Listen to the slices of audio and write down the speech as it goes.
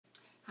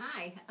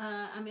Hi,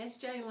 I'm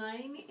S.J.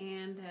 Lane,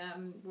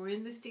 and we're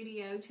in the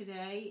studio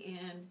today,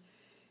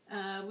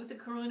 and with the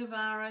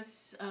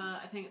coronavirus,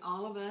 I think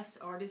all of us,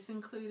 artists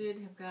included,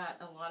 have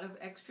got a lot of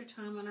extra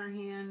time on our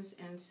hands,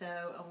 and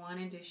so I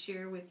wanted to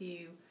share with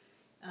you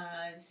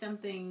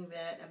something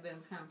that I've been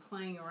kind of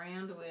playing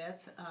around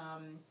with.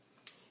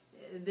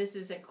 This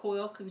is a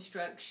coil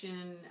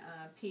construction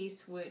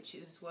piece, which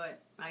is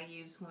what I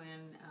use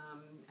when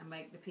I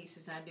make the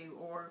pieces I do,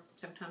 or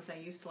sometimes I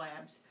use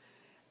slabs.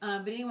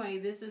 But anyway,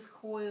 this is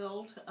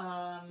coiled,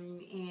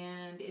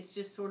 and it's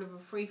just sort of a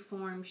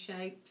free-form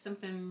shape,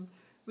 something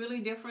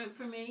really different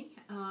for me.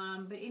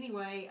 But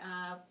anyway,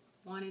 I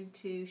wanted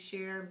to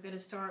share. I'm going to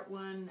start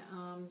one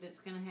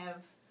that's going to have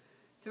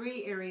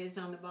 3 areas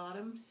on the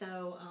bottom,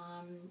 so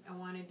I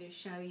wanted to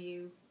show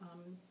you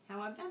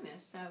how I've done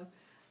this. So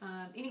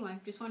anyway,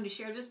 just wanted to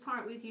share this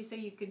part with you so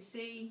you could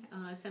see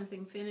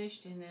something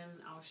finished, and then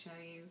I'll show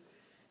you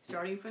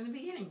starting from the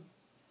beginning.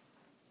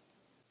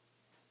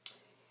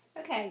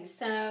 Okay,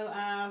 so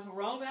I've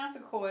rolled out the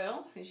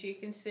coil. As you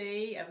can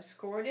see, I've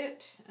scored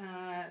it.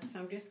 So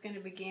I'm just going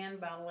to begin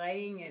by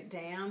laying it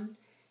down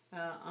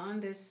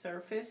on this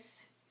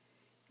surface.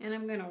 And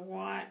I'm going to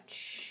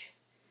watch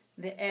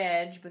the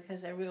edge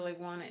because I really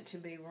want it to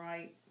be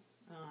right,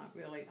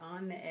 really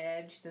on the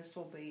edge. This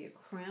will be a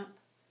crimp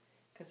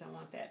because I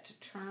want that to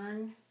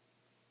turn.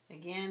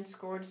 Again,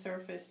 scored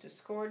surface to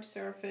scored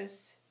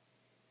surface.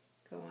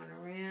 Going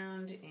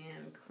around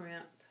and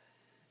crimp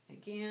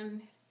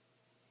again.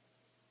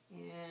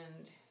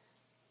 And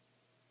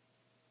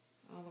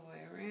all the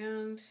way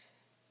around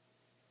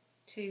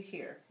to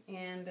here,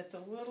 and that's a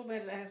little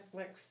bit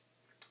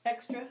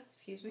extra,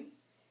 excuse me,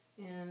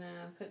 and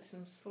put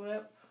some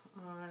slip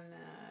on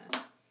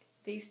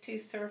these 2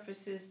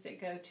 surfaces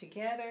that go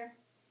together,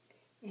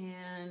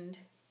 and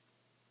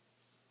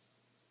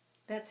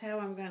that's how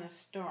I'm going to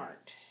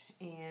start.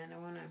 And I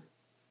want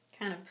to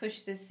kind of push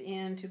this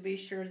in to be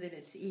sure that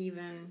it's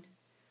even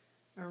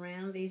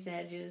around these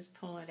edges,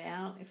 pull it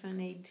out if I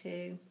need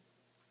to.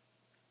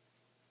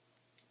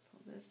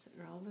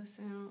 Roll this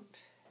out,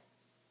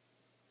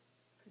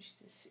 push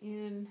this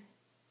in,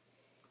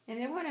 and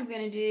then what I'm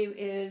going to do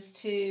is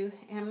and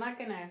I'm not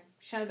going to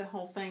show the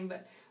whole thing,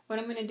 but what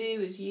I'm going to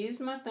do is use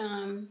my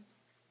thumb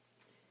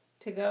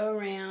to go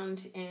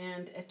around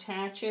and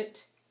attach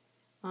it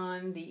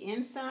on the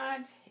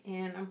inside,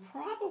 and I'm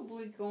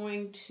probably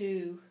going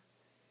to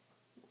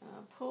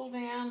pull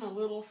down a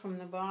little from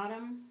the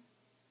bottom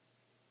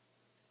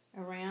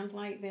around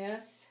like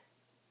this,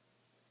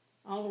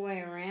 all the way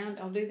around.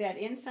 I'll do that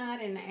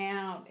inside and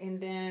out, and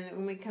then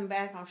when we come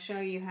back I'll show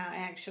you how I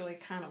actually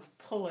kind of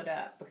pull it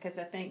up, because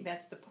I think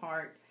that's the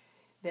part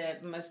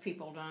that most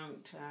people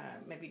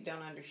maybe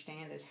don't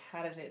understand, is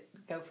how does it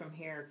go from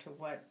here to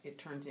what it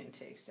turns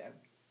into. So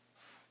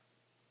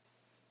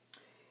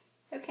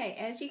okay,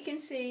 as you can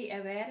see,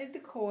 I've added the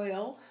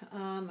coil,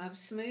 I've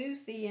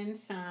smoothed the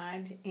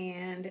inside,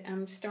 and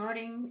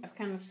I've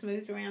kind of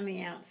smoothed around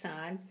the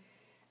outside.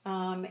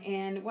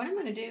 And what I'm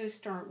going to do is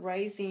start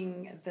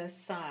raising the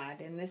side,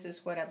 and this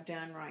is what I've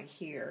done right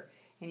here.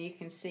 And you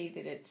can see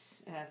that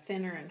it's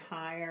thinner and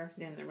higher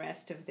than the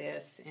rest of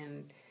this.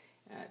 And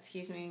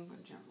excuse me, I'm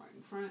going to jump right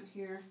in front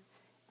here.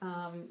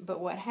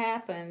 But what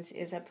happens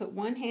is I put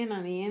one hand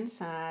on the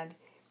inside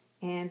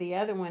and the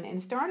other one,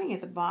 and starting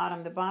at the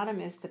bottom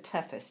is the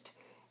toughest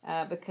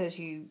because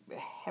you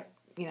have,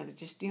 you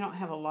don't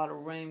have a lot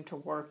of room to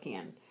work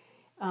in.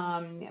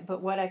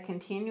 But what I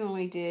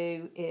continually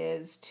do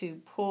is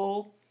to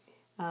pull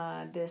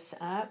this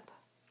up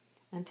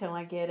until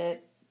I get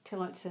it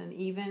till it's an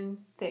even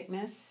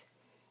thickness.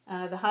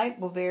 The height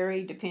will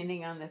vary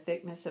depending on the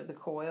thickness of the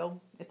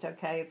coil. It's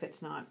okay if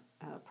it's not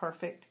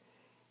perfect.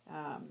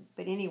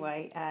 But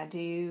anyway, I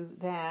do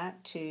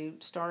that to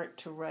start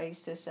to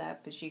raise this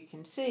up, as you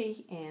can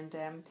see. And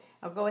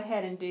I'll go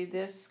ahead and do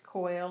this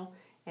coil,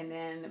 and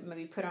then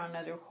maybe put on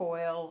another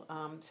coil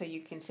so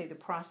you can see the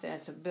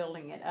process of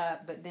building it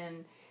up. But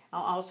then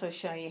I'll also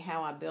show you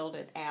how I build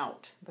it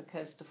out,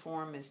 because the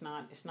form is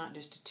it's not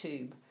just a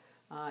tube.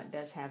 It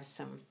does have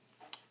some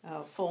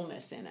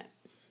fullness in it.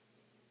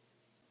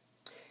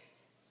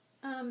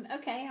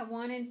 Okay, I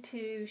wanted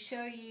to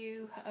show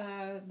you,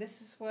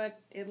 this is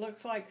what it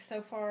looks like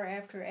so far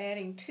after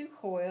adding 2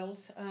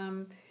 coils.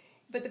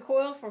 But the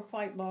coils were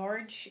quite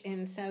large,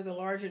 and so the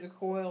larger the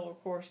coil, of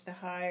course, the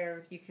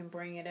higher you can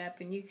bring it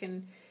up. And you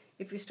can,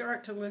 if you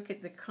start to look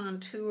at the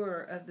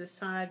contour of the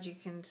side, you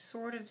can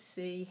sort of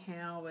see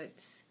how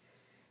it's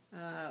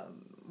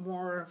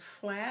more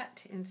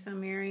flat in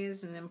some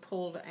areas and then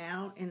pulled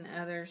out in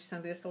others. So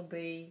this will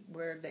be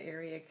where the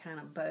area kind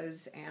of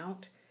bows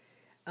out.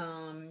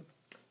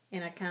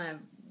 And I kind of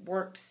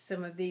worked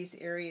some of these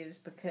areas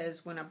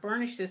because when I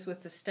burnish this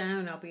with the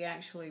stone, I'll be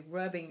actually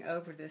rubbing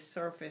over this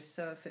surface.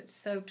 So if it's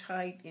so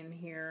tight in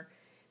here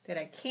that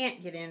I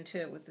can't get into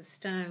it with the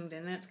stone,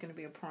 then that's going to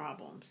be a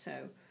problem.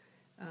 So,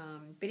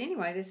 but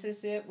anyway, this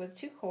is it with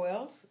 2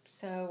 coils.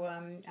 So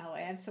I'll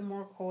add some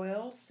more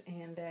coils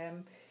and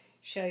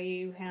show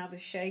you how the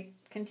shape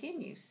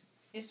continues.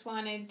 Just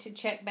wanted to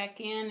check back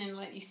in and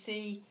let you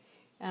see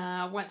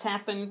what's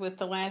happened with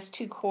the last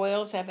two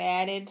coils I've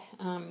added.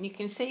 You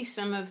can see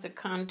some of the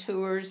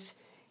contours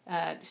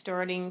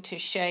starting to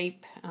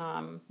shape,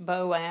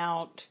 bow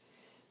out,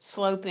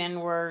 slope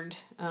inward.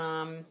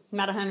 Not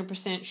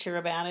 100% sure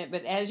about it,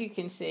 but as you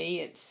can see,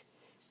 it's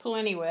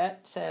plenty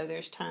wet, so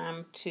there's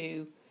time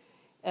to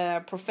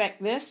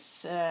perfect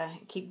this,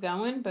 keep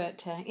going.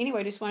 But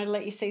anyway, just wanted to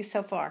let you see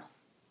so far.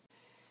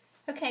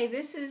 Okay,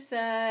 this is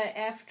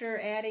after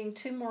adding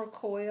two more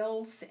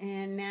coils,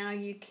 and now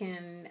you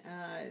can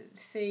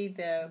see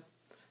the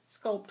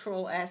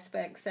sculptural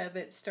aspects of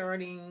it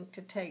starting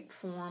to take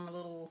form a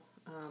little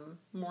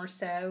more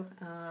so.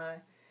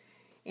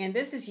 And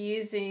this is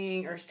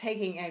using, or is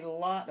taking a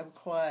lot of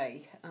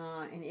clay,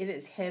 and it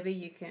is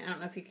heavy. I don't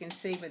know if you can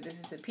see, but this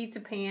is a pizza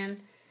pan.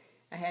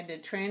 I had to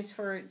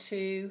transfer it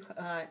to,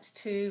 it's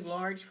too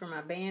large for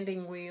my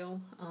banding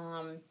wheel.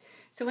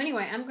 So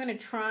anyway, I'm going to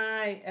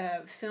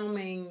try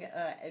filming,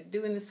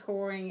 doing the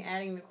scoring,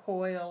 adding the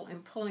coil,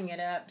 and pulling it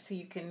up so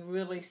you can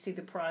really see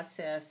the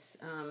process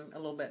a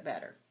little bit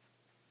better.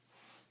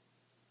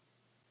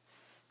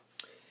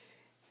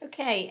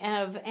 Okay,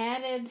 I've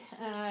added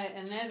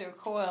another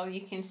coil.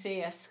 You can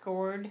see I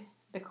scored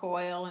the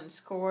coil and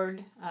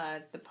scored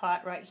the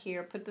pot right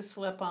here, put the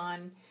slip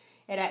on.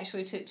 It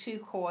actually took two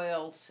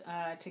coils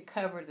to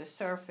cover the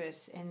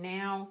surface, and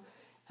now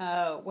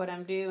what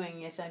I'm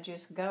doing is I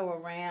just go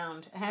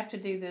around. I have to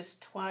do this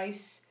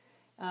twice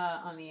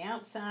on the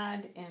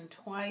outside and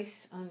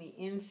twice on the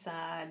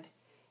inside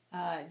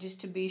just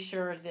to be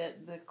sure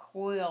that the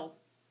coil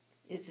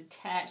is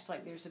attached,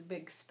 like there's a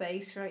big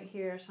space right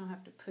here, so I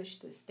have to push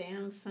this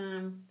down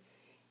some.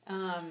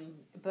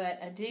 But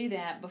I do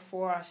that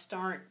before I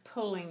start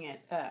pulling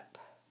it up.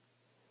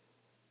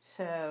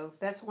 So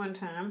that's one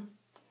time.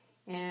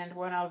 And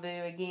what I'll do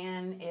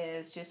again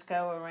is just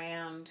go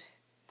around,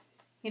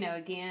 you know,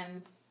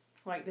 again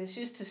like this,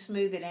 just to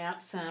smooth it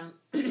out some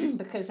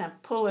because I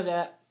pull it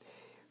up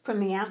from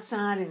the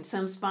outside in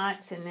some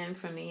spots and then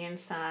from the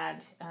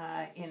inside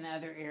in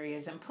other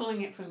areas. I'm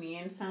pulling it from the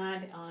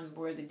inside on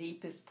where the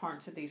deepest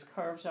parts of these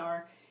curves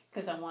are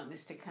because I want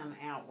this to come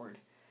outward.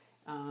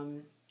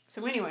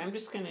 So anyway, I'm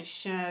just going to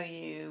show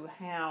you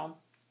how.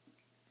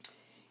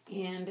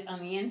 And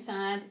on the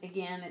inside,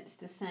 again, it's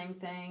the same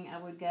thing. I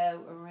would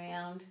go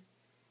around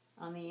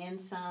on the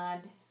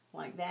inside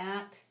like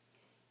that,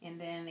 and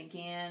then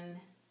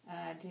again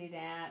do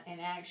that. And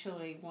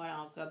actually what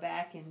I'll go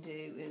back and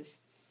do is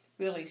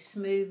really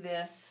smooth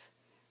this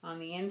on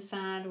the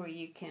inside where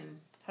you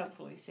can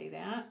hopefully see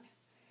that.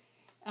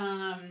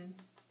 And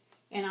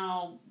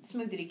I'll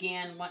smooth it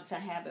again once I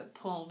have it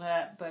pulled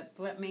up, but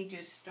let me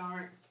just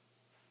start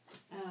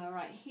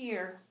right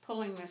here,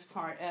 pulling this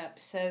part up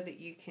so that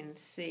you can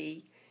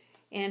see.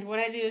 And what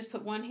I do is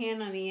put one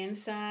hand on the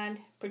inside,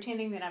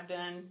 pretending that I've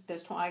done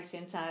this twice,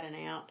 inside and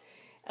out.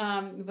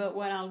 But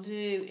what I'll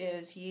do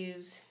is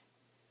use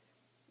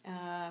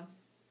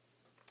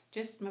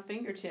just my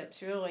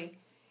fingertips, really.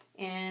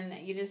 And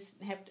you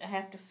just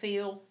have to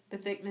feel the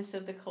thickness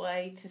of the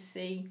clay to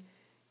see,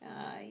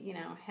 you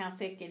know, how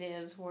thick it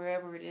is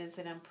wherever it is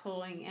that I'm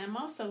pulling. And I'm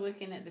also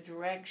looking at the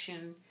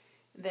direction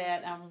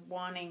that I'm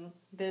wanting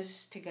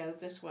this to go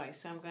this way,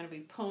 so I'm going to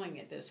be pulling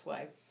it this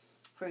way.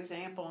 For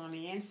example, on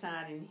the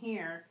inside in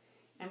here,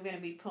 I'm going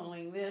to be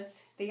pulling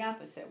this the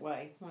opposite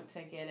way. Once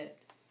I get it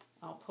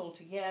all pulled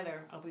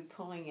together, I'll be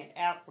pulling it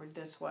outward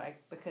this way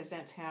because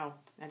that's how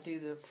I do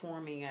the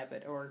forming of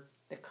it, or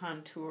the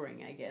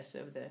contouring, I guess,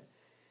 of the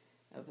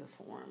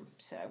form.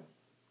 So,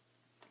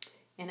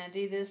 and I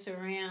do this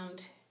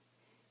around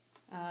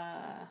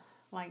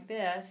like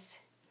this.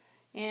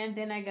 And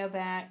then I go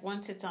back,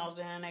 once it's all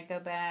done, I go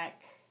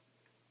back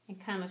and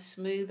kind of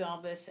smooth all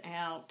this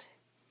out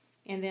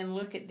and then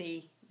look at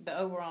the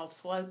overall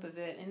slope of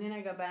it. And then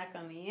I go back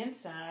on the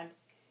inside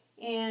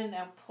and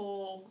I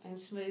pull and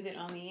smooth it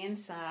on the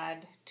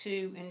inside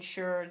to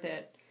ensure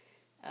that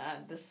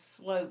the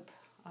slope,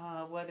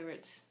 whether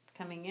it's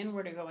coming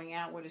inward or going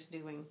outward, is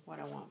doing what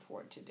I want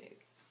for it to do.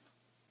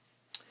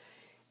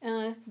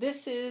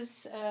 This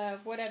is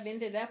what I've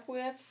ended up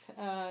with.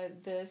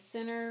 The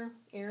center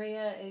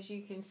area, as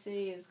you can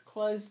see, is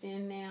closed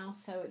in now,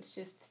 so it's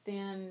just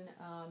thin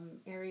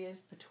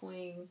areas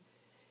between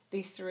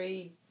these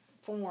three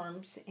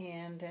forms.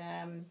 And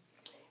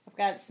I've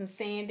got some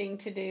sanding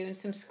to do and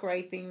some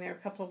scraping. There are a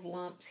couple of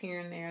lumps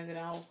here and there that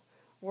I'll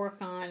work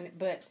on,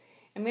 but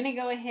I'm going to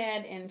go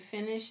ahead and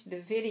finish the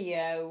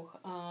video.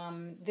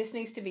 This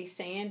needs to be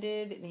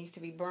sanded, it needs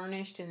to be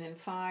burnished and then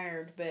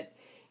fired, but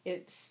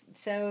it's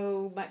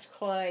so much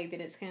clay that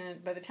it's going to,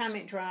 by the time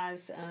it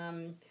dries,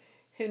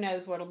 who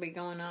knows what will be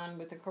going on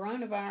with the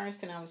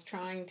coronavirus. And I was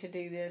trying to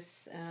do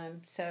this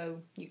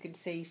so you could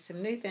see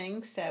some new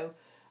things. So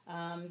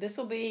this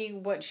will be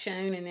what's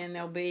shown, and then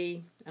there'll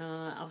be,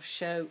 I'll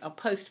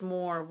post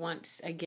more once I get